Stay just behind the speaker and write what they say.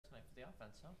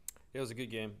offense, huh? It was a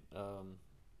good game.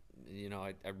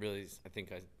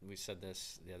 We said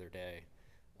this the other day.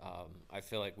 I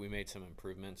feel like we made some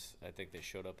improvements. I think they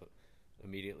showed up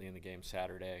immediately in the game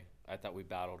Saturday. I thought we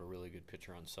battled a really good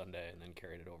pitcher on Sunday and then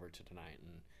carried it over to tonight.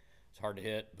 And it's hard to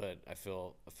hit, but I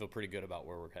feel pretty good about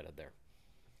where we're headed there.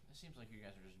 It seems like you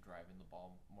guys are just driving the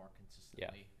ball more Yeah,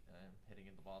 consistently and hitting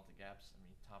the ball into gaps. I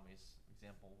mean, Tommy's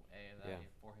example A of that, yeah, he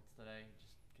had 4 hits today. He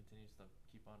just continues to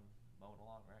keep on mowing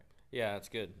along, right? yeah. It's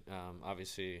good.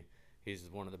 Obviously, he's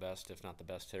one of the best, if not the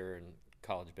best hitter in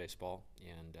college baseball,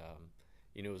 and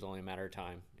you knew it was only a matter of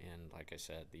time. And like I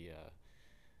said,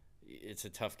 it's a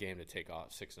tough game to take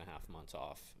off 6.5 months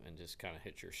off and just kind of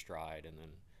hit your stride, and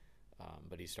then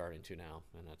but he's starting to now,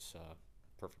 and that's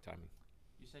perfect timing.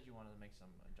 You said you wanted to make some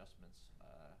adjustments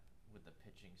with the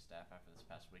pitching staff after this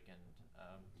past weekend.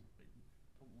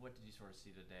 What did you sort of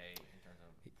see today in terms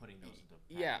of putting those into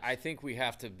Yeah, practice? I think we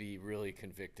have to be really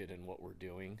convicted in what we're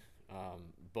doing,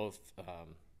 both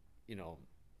you know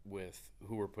with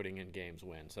who we're putting in games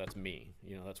when. So that's me.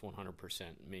 That's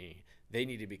 100% me. They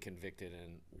need to be convicted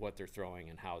in what they're throwing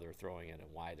and how they're throwing it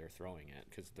and why they're throwing it,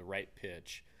 because the right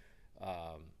pitch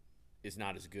um, is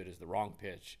not as good as the wrong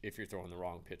pitch if you're throwing the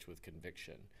wrong pitch with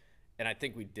conviction. And I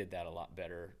think we did that a lot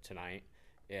better tonight.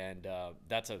 And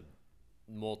that's a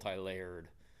multi-layered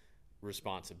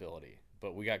responsibility.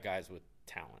 But we got guys with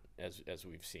talent, as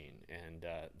we've seen, and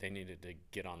they needed to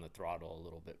get on the throttle a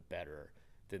little bit better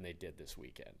than they did this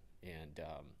weekend. And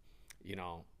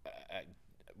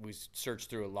we searched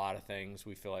through a lot of things.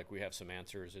 We feel like we have some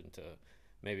answers into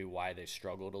maybe why they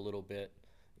struggled a little bit,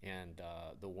 and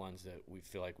the ones that we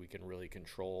feel like we can really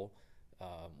control.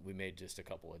 We made just a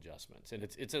couple adjustments, and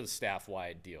it's a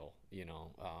staff-wide deal,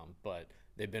 but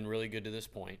they've been really good to this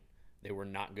point. They were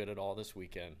not good at all this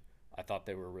weekend. I thought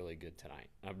they were really good tonight.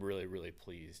 I'm really, really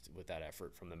pleased with that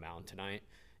effort from the mound tonight,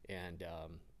 and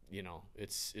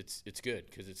it's good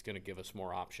because it's going to give us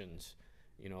more options,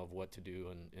 of what to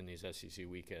do in these SEC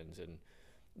weekends. And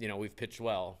we've pitched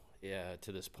well, yeah,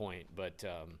 to this point, but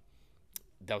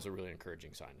that was a really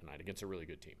encouraging sign tonight against a really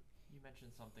good team. You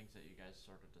mentioned some things that you guys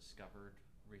sort of discovered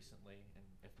recently, and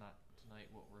if not tonight,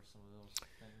 what were some of those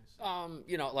things?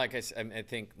 Like I said, I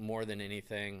think more than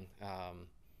anything, I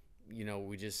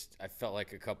felt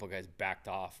like a couple guys backed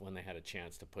off when they had a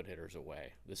chance to put hitters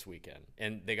away this weekend,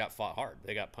 and they got fought hard.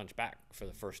 They got punched back for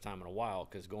the first time in a while,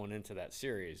 because going into that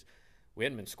series, we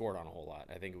hadn't been scored on a whole lot.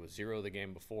 I think it was 0 the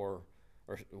game before,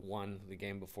 or 1 the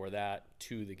game before that,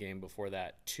 2 the game before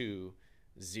that, 2,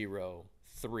 0,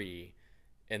 3,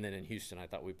 and then in Houston, I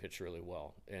thought we pitched really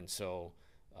well, and so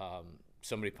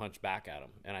somebody punched back at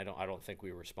them, and I don't think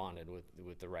we responded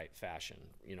with the right fashion,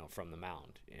 from the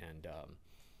mound. And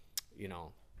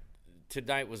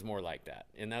tonight was more like that.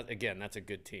 And that, again, that's a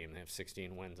good team. They have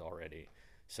 16 wins already,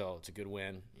 so it's a good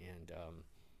win. And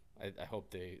I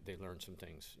hope they learn some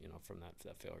things, from that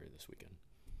failure this weekend.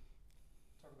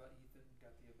 Talk about Ethan,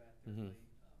 got the at-bat there Mm-hmm. late.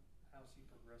 How's he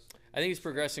progressing? I think he's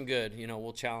progressing good.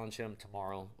 We'll challenge him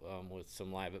tomorrow with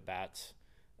some live at bats.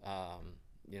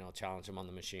 Challenge him on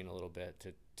the machine a little bit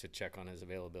to check on his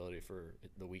availability for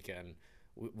the weekend.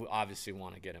 We obviously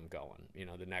want to get him going.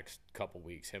 The next couple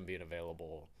weeks, him being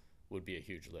available would be a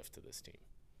huge lift to this team.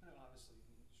 I know obviously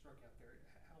he struck out there.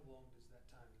 How long does that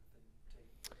time thing take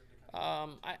for him to kind of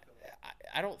I, get into the field?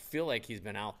 I don't feel like he's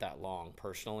been out that long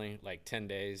personally. Like 10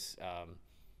 days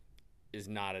is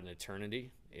not an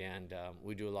eternity, and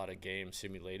we do a lot of game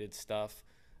simulated stuff.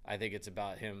 I think it's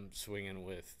about him swinging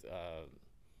with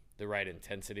the right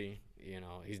intensity.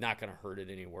 He's not going to hurt it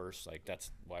any worse. Like,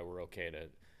 that's why we're okay to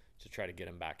try to get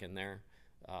him back in there.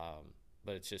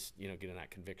 But it's just, getting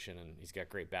that conviction, and he's got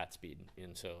great bat speed.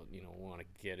 And so, we want to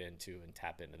get into and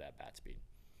tap into that bat speed.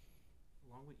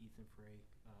 Along with Ethan Frey,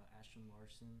 Ashton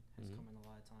Larson has Mhm. come in a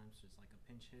lot of times, just like a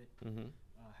pinch hit. Mm-hmm.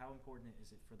 How important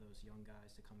is it for those young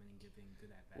guys to come in and giving good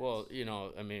at bats? Well,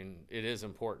 it is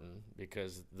important,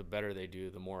 because the better they do,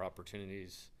 the more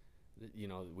opportunities,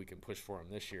 we can push for them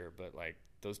this year. But, like,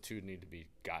 those two need to be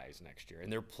guys next year.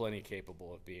 And they're plenty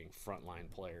capable of being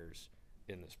frontline players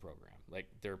in this program. Like,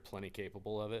 they're plenty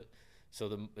capable of it.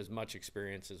 So as much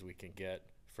experience as we can get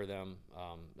for them,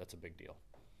 that's a big deal.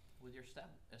 With your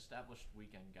established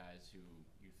weekend guys who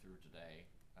you threw today,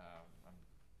 I'm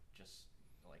just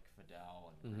like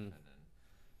Fidel and Mhm. Griffin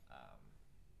and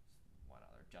one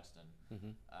other, Justin.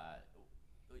 Mm-hmm.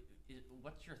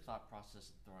 What's your thought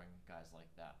process of throwing guys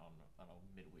like that on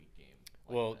a midweek game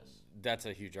like Well, this? that's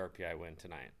a huge RPI win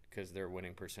tonight, because their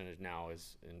winning percentage now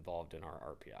is involved in our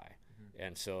RPI. Mhm.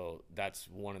 And so that's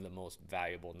one of the most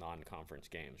valuable non-conference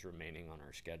games remaining on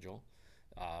our schedule.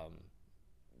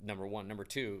 Number one. Number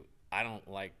two, I don't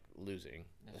like losing,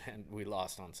 and we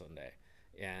lost on Sunday.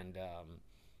 And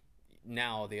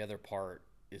now the other part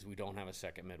is we don't have a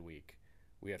second midweek.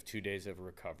 We have 2 days of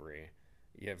recovery.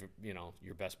 You have,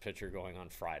 your best pitcher going on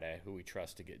Friday, who we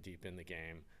trust to get deep in the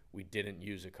game. We didn't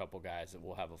use a couple guys that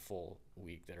will have a full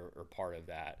week that are part of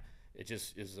that. It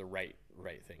just is the right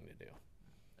thing to do.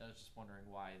 I was just wondering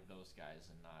why those guys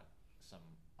and not some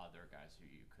other guys who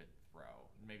you could throw.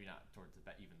 Maybe not towards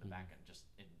even the back end, just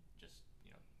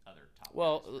other top guys.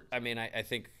 Well, I mean, I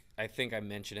think I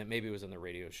mentioned it. Maybe it was in the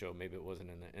radio show. Maybe it wasn't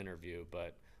in the interview.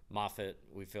 But Moffitt,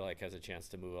 we feel like, has a chance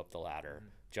to move up the ladder.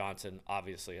 Johnson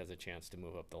obviously has a chance to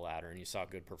move up the ladder, and you saw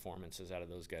good performances out of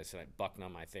those guys tonight.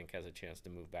 Bucknam, I think, has a chance to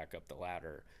move back up the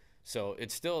ladder. So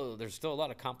there's still a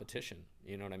lot of competition.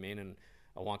 You know what I mean? And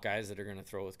I want guys that are going to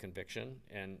throw with conviction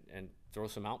and throw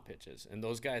some out pitches. And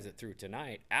those guys that threw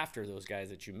tonight, after those guys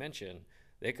that you mentioned,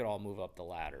 they could all move up the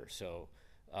ladder. So,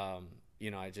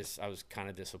 I was kind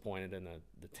of disappointed in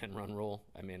the 10-run rule.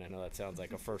 I mean, I know that sounds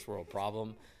like a first world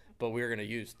problem, but we were going to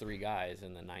use 3 guys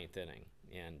in the 9th inning.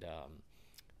 And,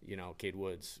 Cade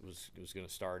Woods was going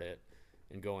to start it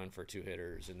and go in for 2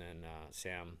 hitters, and then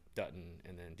Sam Dutton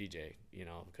and then DJ,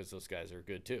 because those guys are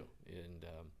good too. And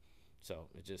so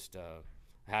it just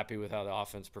happy with how the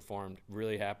offense performed,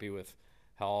 really happy with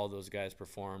how all those guys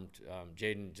performed.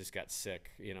 Jaden just got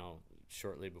sick,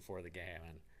 shortly before the game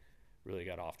and really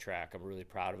got off track. I'm really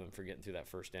proud of him for getting through that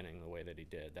first inning the way that he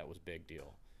did. That was a big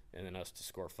deal. And then us to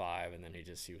score 5, and then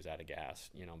he was out of gas,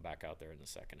 back out there in the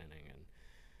second inning. And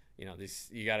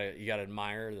you gotta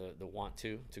admire the want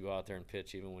to go out there and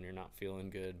pitch even when you're not feeling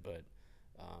good. But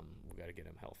we got to get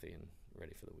him healthy and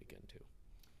ready for the weekend too.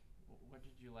 What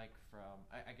did you like from?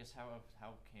 I guess how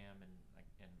Cam and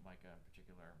Micah in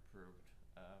particular improved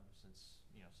since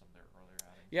some of their earlier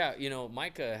outings? Yeah,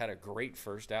 Micah had a great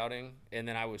first outing, and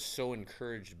then I was so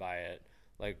encouraged by it.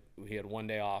 Like, he had 1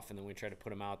 day off, and then we tried to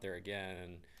put him out there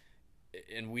again,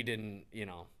 and we didn't,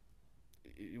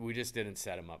 we just didn't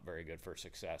set him up very good for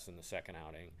success in the second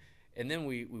outing. And then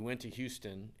we went to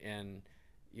Houston, and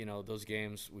those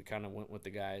games we kind of went with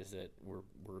the guys that were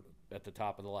at the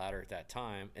top of the ladder at that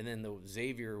time. And then the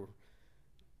Xavier,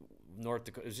 North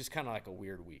Dakota, it was just kind of like a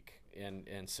weird week,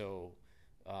 and so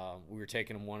we were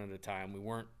taking them one at a time. We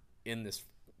weren't in this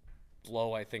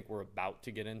flow I think we're about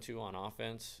to get into on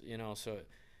offense, so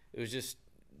it was just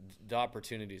the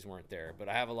opportunities weren't there. But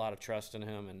I have a lot of trust in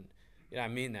him, and I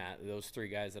mean that. Those 3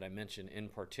 guys that I mentioned in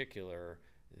particular,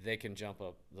 they can jump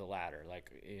up the ladder,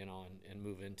 and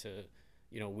move into,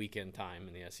 weekend time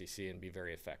in the SEC and be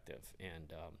very effective.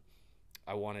 And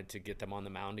I wanted to get them on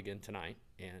the mound again tonight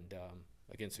and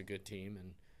against a good team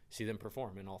and see them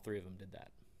perform, and all 3 of them did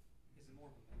that. Is it more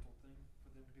of a mental thing for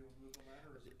them to be able to move the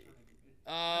ladder, or is it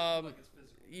turning like it's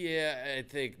physical? Yeah, I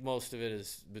think most of it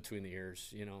is between the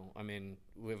ears. I mean,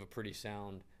 we have a pretty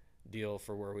sound deal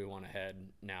for where we want to head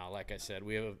now. Like I said,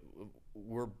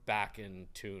 we're back in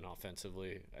tune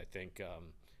offensively. I think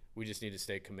we just need to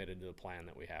stay committed to the plan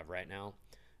that we have right now.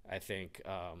 I think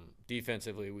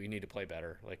defensively we need to play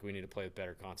better. Like, we need to play with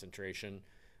better concentration.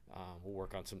 We'll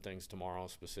work on some things tomorrow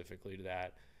specifically to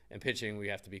that. And pitching, we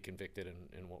have to be convicted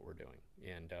in what we're doing.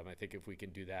 And I think if we can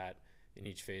do that in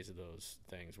each phase of those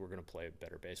things, we're going to play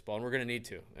better baseball, and we're going to need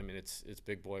to. I mean, it's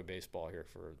big boy baseball here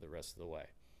for the rest of the way.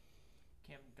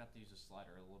 Cam got to use a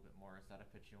slider a little bit more. Is that a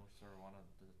pitch you sort of wanted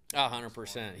to?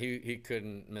 100%. He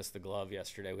couldn't miss the glove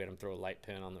yesterday. We had him throw a light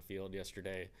pin on the field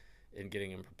yesterday in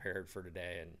getting him prepared for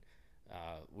today, and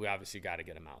we obviously got to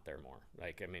get him out there more.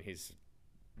 Like, I mean, he's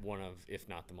one of, if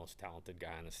not the most talented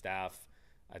guy on the staff.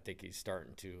 I think he's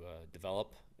starting to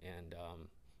develop, and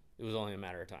it was only a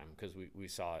matter of time because we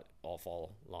saw it all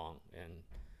fall along, and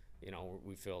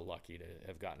we feel lucky to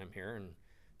have gotten him here. And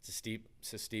it's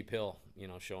a steep hill,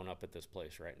 showing up at this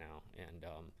place right now, and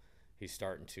he's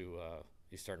starting to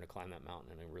climb that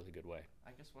mountain in a really good way.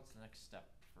 I guess what's the next step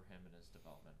for him in his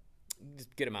development?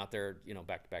 Just get him out there,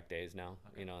 back-to-back days now,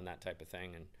 okay. And that type of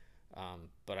thing. And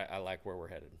but I like where we're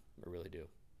headed. I really do.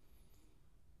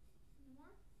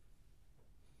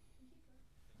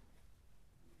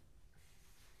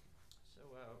 So,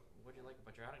 what do you like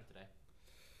about your outing today?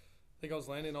 I think I was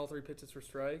landing all 3 pitches for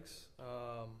strikes.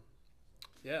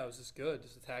 It was just good,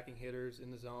 just attacking hitters in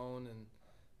the zone, and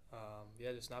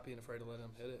just not being afraid to let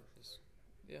them hit it.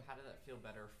 How did that feel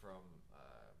better from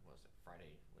what was it,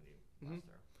 Friday when you last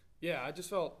there? Yeah, I just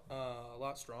felt a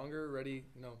lot stronger, ready,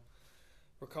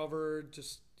 recovered,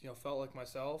 just felt like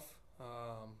myself.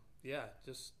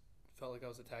 Just felt like I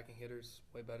was attacking hitters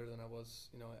way better than I was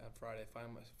at Friday.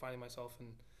 Finding myself in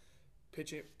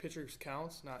pitchers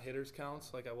counts, not hitters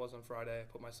counts, like I was on Friday. I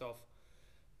put myself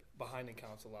behind in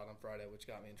counts a lot on Friday, which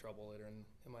got me in trouble later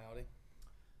in my outing.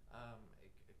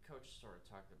 Coach sort of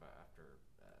talked about after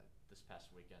this past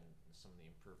weekend some of the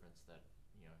improvements that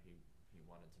he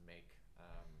wanted to make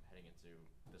heading into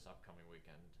this upcoming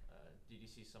weekend. Did you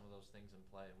see some of those things in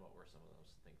play, and what were some of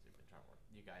those things you've been trying to work?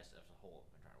 You guys as a whole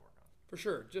have been trying to work on. For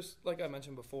sure. Just like I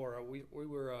mentioned before, we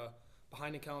were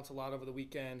behind in counts a lot over the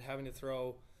weekend, having to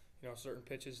throw certain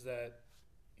pitches that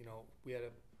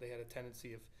they had a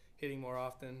tendency of hitting more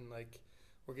often. Like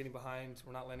we're getting behind,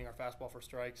 we're not landing our fastball for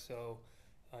strikes, so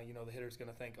the hitter's going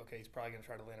to think, okay, he's probably going to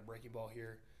try to land a breaking ball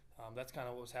here. That's kind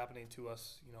of what was happening to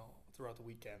us, throughout the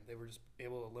weekend. They were just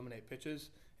able to eliminate pitches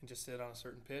and just sit on a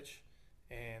certain pitch,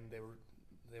 and they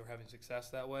were having success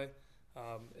that way.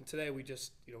 And today we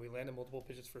just, we landed multiple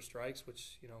pitches for strikes,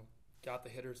 which, got the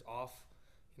hitters off,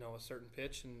 a certain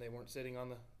pitch, and they weren't sitting on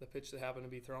the pitch that happened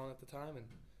to be thrown at the time, and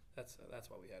that's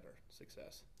why we had our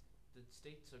success. Did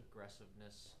State's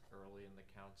aggressiveness early in the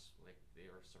counts, like they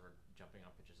were sort of jumping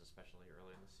on pitches, especially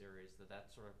early in the series, did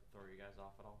that sort of throw you guys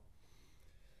off at all?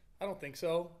 I don't think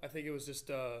so. I think it was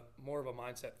just more of a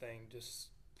mindset thing,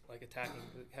 just like attacking,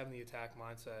 having the attack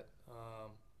mindset.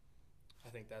 I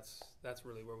think that's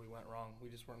really where we went wrong. We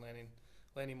just weren't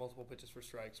landing multiple pitches for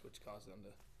strikes, which caused them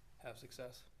to have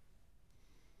success.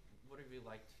 What have you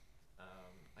liked,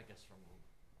 I guess, from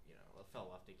a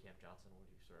fellow lefty, Cam Johnson? What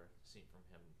have you sort of seen from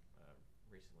him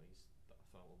recently? He's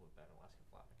thrown a little bit better in the last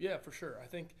couple outings. Yeah, for sure. I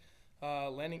think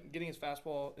getting his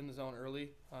fastball in the zone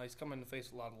early. He's coming to face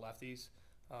a lot of lefties,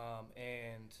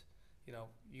 and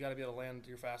you got to be able to land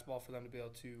your fastball for them to be able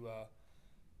to.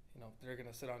 They're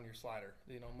going to sit on your slider.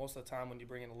 Most of the time when you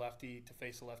bring in a lefty to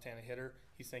face a left-handed hitter,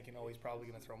 he's thinking, oh, he's probably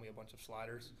going to throw me a bunch of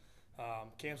sliders.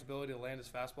 Cam's ability to land his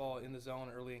fastball in the zone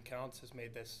early in counts has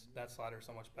made that slider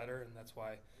so much better, and that's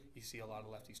why you see a lot of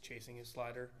lefties chasing his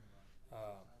slider.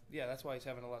 That's why he's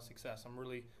having a lot of success. I'm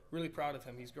really, really proud of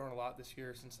him. He's grown a lot this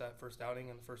year since that first outing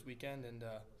on the first weekend, and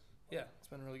it's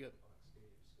been really good.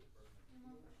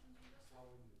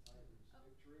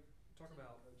 Talk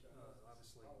about,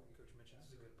 obviously, Coach mentioned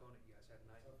this is a good opponent you guys had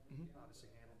tonight.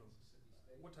 Obviously handled them.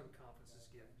 What type of confidence does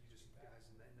this give you just guys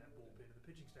in that bullpen and the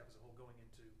pitching staff as a whole going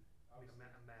into a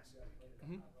massive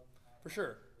weekend? For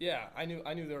sure. Yeah, I knew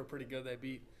they were pretty good. They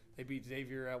beat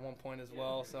Xavier at one point as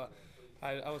well. So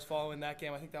I was following that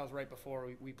game. I think that was right before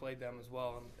we played them as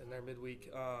well in their midweek.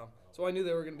 So I knew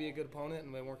they were going to be a good opponent and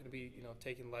they weren't going to be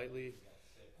taken lightly.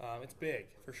 It's big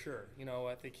for sure.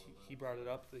 I think he brought it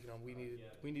up. We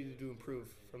needed to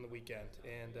improve from the weekend,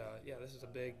 and this is a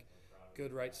big,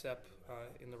 good right step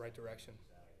in the right direction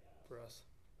for us.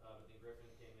 But then Griffin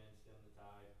came in, stemmed the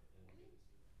tide, and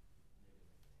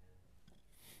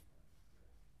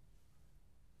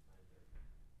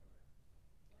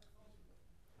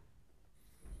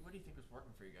What do you think was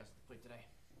working for you guys at the plate today?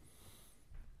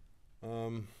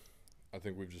 I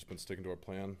think we've just been sticking to our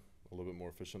plan a little bit more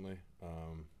efficiently.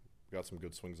 Got some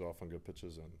good swings off on good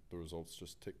pitches, and the results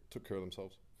just took care of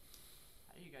themselves.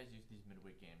 How do you guys use these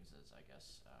midweek games as, I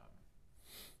guess,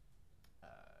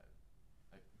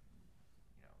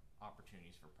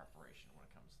 opportunities for preparation when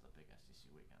it comes to the big SEC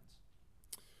weekends?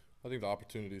 I think the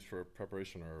opportunities for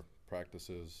preparation are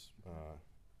practices,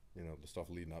 the stuff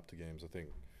leading up to games. I think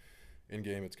in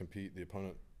game it's compete. The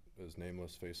opponent is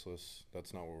nameless, faceless.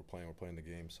 That's not what we're playing. We're playing the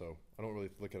game. So I don't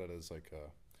really look at it as like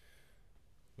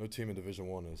no team in Division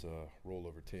I is a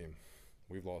rollover team.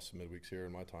 We've lost some midweeks here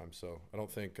in my time, so I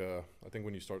don't think I think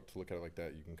when you start to look at it like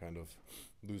that, you can kind of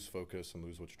lose focus and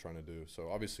lose what you're trying to do.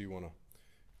 So obviously you want to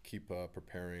keep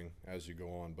preparing as you go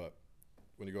on, but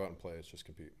when you go out and play, it's just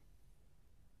compete.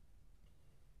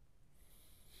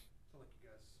 I feel like you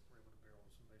guys were able to barrel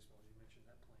some baseball. You mentioned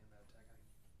that plan, that attack.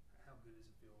 How good does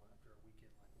it feel after a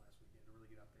weekend like last weekend to really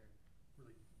get out there and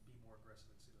really be more aggressive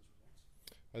and see those results?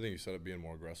 I think you said it, being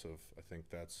more aggressive. I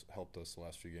think that's helped us the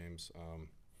last few games. I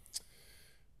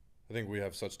think we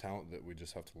have such talent that we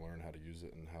just have to learn how to use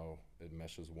it and how it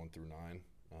meshes 1 through 9.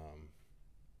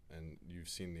 And you've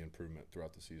seen the improvement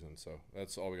throughout the season. So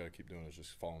that's all we got to keep doing is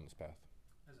just following this path.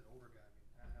 As an older guy,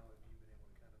 how have you been able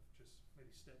to kind of just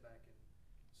maybe step back and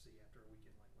see after a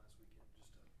weekend like last weekend, just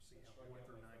to see how 1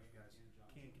 through 9 you guys can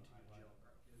continue to gel and grow?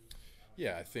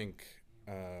 Yeah, I think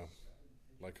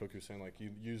like Coach was saying, like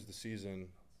you use the season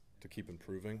to keep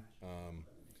improving.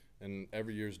 And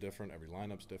every year is different. Every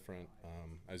lineup's different.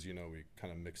 As you know, we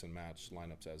kind of mix and match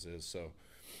lineups as is. So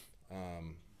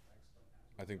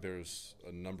I think there's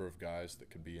a number of guys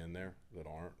that could be in there that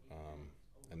aren't.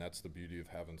 And that's the beauty of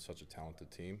having such a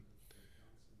talented team.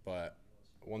 But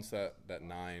once that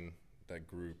 9, that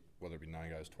group, whether it be 9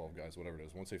 guys, 12 guys, whatever it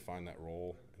is, once they find that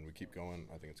role and we keep going,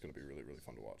 I think it's going to be really, really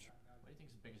fun to watch. What do you think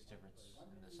is the biggest difference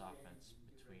in this offense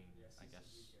between, I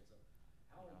guess,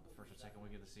 the first or second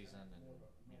week of the season, and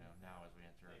now as we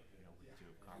enter week 2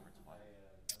 of conference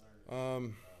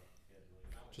play?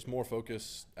 Just more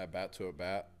focus at bat to at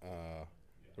bat.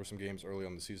 There were some games early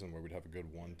on the season where we'd have a good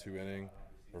 1-2 inning,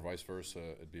 or vice versa.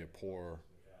 It'd be a poor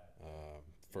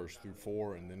first through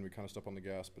 4, and then we kind of step on the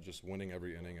gas. But just winning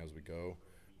every inning as we go,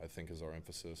 I think, is our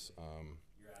emphasis.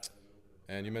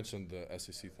 And you mentioned the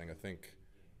SEC thing. I think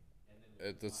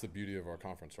that's the beauty of our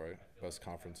conference, right? Best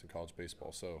conference in college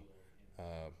baseball. So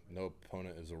no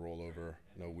opponent is a rollover,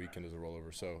 no weekend is a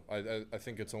rollover. So I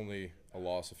think it's only a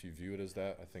loss if you view it as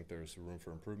that. I think there's room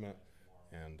for improvement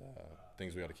and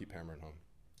things we got to keep hammering home.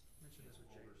 I mentioned this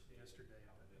with Jay yesterday.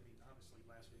 Obviously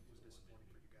last week was disappointing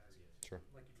for you guys. Sure.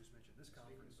 Like you just mentioned, this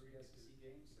conference, you get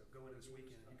to go into this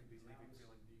weekend and you can be leaving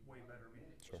feeling way better.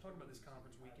 Sure. Talking about this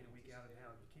conference week in and week out and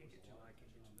how you can't get too high,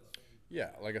 can't get too low.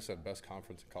 Yeah, like I said, best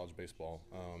conference in college baseball.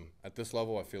 At this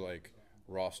level, I feel like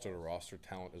roster to roster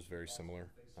talent is very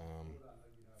similar.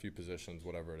 Few positions,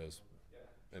 whatever it is,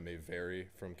 it may vary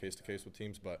from case to case with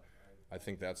teams, but I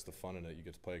think that's the fun in it. You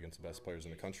get to play against the best players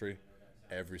in the country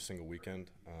every single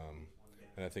weekend,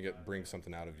 and I think it brings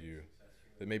something out of you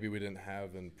that maybe we didn't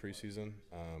have in preseason,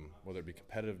 whether it be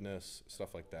competitiveness,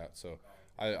 stuff like that. So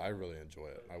I really enjoy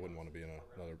it. I wouldn't want to be in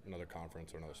another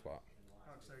conference or another spot.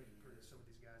 How excited for some of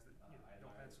these guys that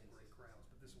don't have some great crowds,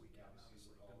 but this weekend obviously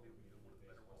going to be one of the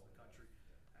better ones in the country.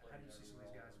 How do you see some of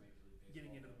these guys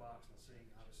getting into the box and seeing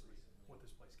obviously what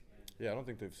this place can be? Yeah, I don't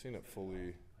think they've seen it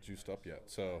fully juiced up yet.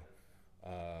 So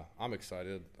I'm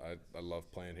excited. I love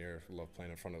playing here. I love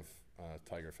playing in front of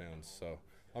Tiger fans. So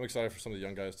I'm excited for some of the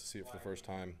young guys to see it for the first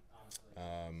time.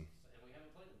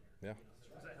 Yeah.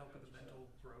 Does that help with the mental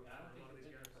growth for a lot of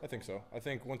these guys? I think so. I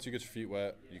think once you get your feet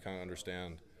wet, you kind of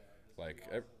understand. Like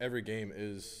every game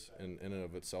is, in and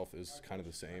of itself, is kind of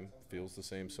the same, feels the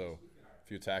same. So if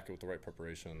you attack it with the right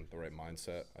preparation, the right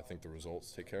mindset, I think the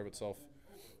results take care of itself.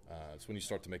 It's when you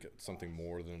start to make it something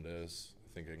more than it is,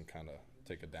 I think it can kind of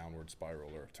take a downward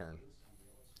spiral or a turn.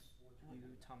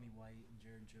 You, Tommy White, and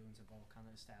Jared Jones have all kind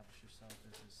of established yourself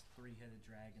as this 3-headed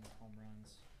dragon of home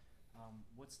runs.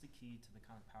 What's the key to the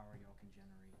kind of power y'all can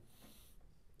generate?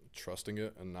 Trusting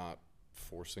it and not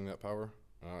forcing that power.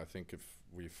 I think if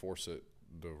we force it,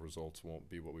 the results won't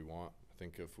be what we want. I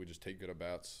think if we just take good at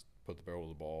bats, put the barrel of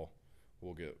the ball,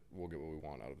 we'll get what we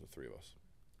want out of the three of us.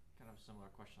 Kind of a similar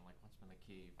question, like what's been the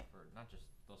key for not just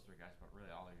those 3 guys, but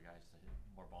really all of you guys to hit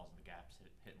more balls in the gaps,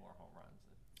 hit more home runs?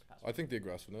 I think the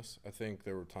aggressiveness. I think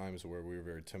there were times where we were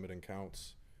very timid in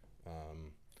counts.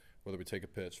 Whether we take a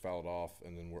pitch, foul it off,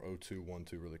 and then we're 0-2,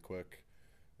 1-2 really quick.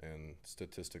 And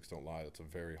statistics don't lie. That's a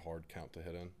very hard count to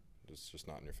hit in. It's just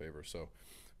not in your favor. So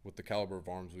with the caliber of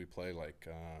arms we play,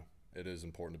 it is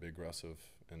important to be aggressive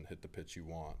and hit the pitch you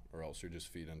want, or else you're just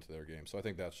feed into their game. So I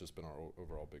think that's just been our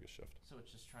overall biggest shift. So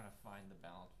it's just trying to find the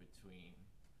balance between,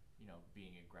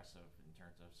 being aggressive in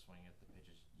terms of swinging at the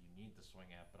pitches you need to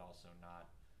swing at, but also not,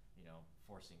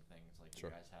 forcing things like Sure.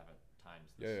 you guys have at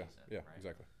times this season, Yeah, right?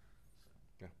 exactly.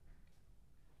 So, Yeah.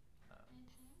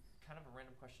 Kind of a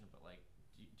random question, but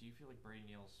do you feel like Brady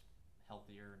Neal's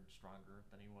healthier and stronger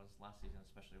than he was last season,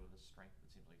 especially with his strength?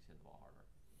 It seems like he's hitting the ball harder.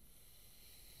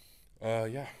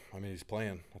 Yeah, I mean, he's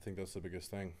playing. I think that's the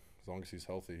biggest thing. As long as he's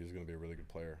healthy, he's going to be a really good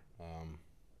player.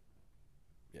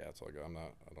 Yeah, that's all I got.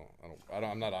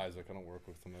 I'm not Isaac. I don't work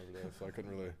with him every day, so I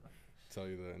couldn't really tell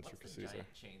you the intricacies. What's the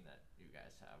giant chain that you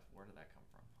guys have? Where did that come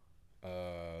from?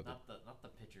 Not the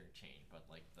pitcher chain, but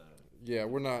like the. Yeah,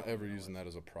 we're not ever using that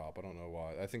as a prop. I don't know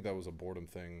why. I think that was a boredom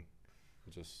thing.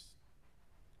 Just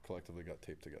collectively got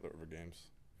taped together over games.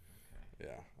 Okay.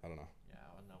 Yeah, I don't know. Yeah,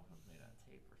 I would know if it was made out of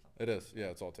tape or something. It is.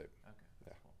 Yeah, it's all tape. Okay.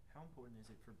 Yeah. Cool. How important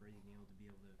is it for Brady Neal to be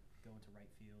able to go into right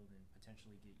field and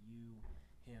potentially get you,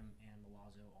 him, and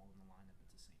Milazzo all in the lineup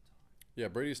at the same time? Yeah,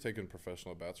 Brady's taken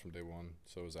professional at bats from day one.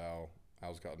 So is Al.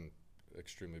 Al's gotten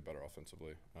extremely better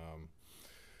offensively.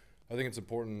 I think it's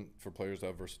important for players to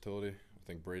have versatility. I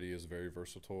think Brady is very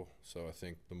versatile. So I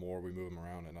think the more we move him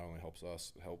around, it not only helps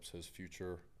us, it helps his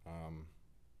future.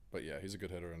 But yeah, he's a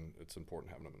good hitter, and it's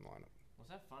important having him in the lineup. Was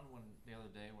that fun when the other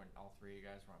day when all 3 of you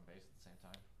guys were on base at the same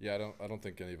time? Yeah, I don't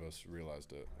think any of us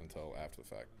realized it until after the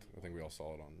fact. I think we all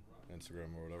saw it on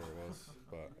Instagram or whatever it was.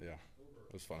 But yeah,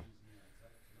 it was fun.